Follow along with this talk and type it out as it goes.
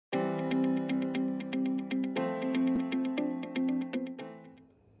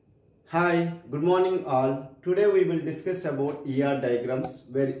Hi, good morning all. Today we will discuss about ER diagrams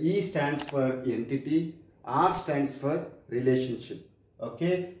where E stands for entity, R stands for relationship.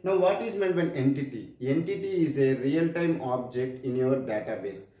 Okay. Now what is meant by entity? Entity is a real-time object in your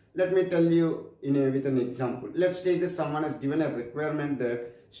database. Let me tell you with an example. Let's take that someone has given a requirement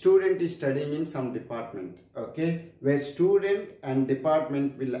that student is studying in some department. Okay. Where student and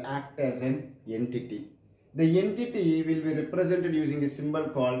department will act as an entity. The entity will be represented using a symbol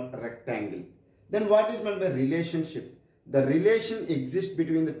called rectangle. Then what is meant by relationship? The relation exists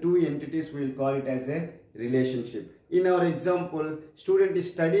between the two entities. We will call it as a relationship. In our example, student is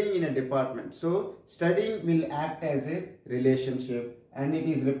studying in a department. So studying will act as a relationship and it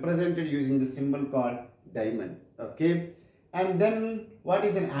is represented using the symbol called diamond. Okay. And then what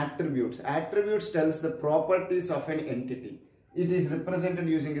is an attributes? Attributes tells the properties of an entity. It is represented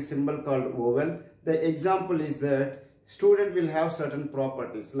using a symbol called oval. The example is that student will have certain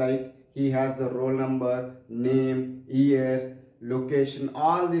properties like he has the roll number, name, year, location.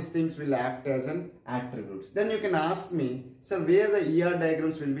 All these things will act as an attributes. Then you can ask me, sir, where the ER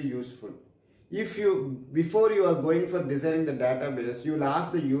diagrams will be useful? Before you are going for designing the database, you will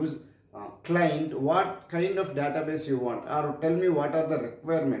ask the client what kind of database you want, or tell me what are the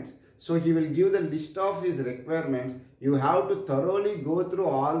requirements. So he will give the list of his requirements. You have to thoroughly go through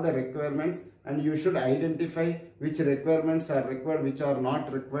all the requirements and you should identify which requirements are required, which are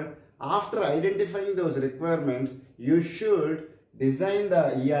not required. After identifying those requirements, you should design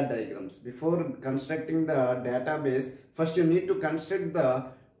the ER diagrams. Before constructing the database, first you need to construct the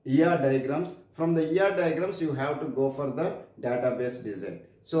ER diagrams. From the ER diagrams, you have to go for the database design.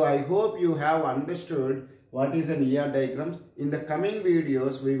 So I hope you have understood what is an ER diagrams. In the coming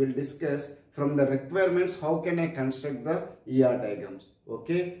videos, we will discuss from the requirements how can I construct the ER diagrams.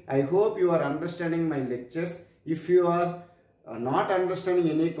 Okay. I hope you are understanding my lectures. If you are not understanding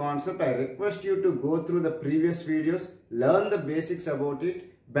any concept, I request you to go through the previous videos, learn the basics about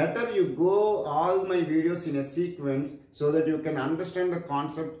it. Better you go all my videos in a sequence so that you can understand the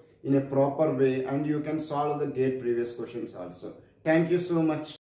concept in a proper way and you can solve the gate previous questions also. Thank you so much.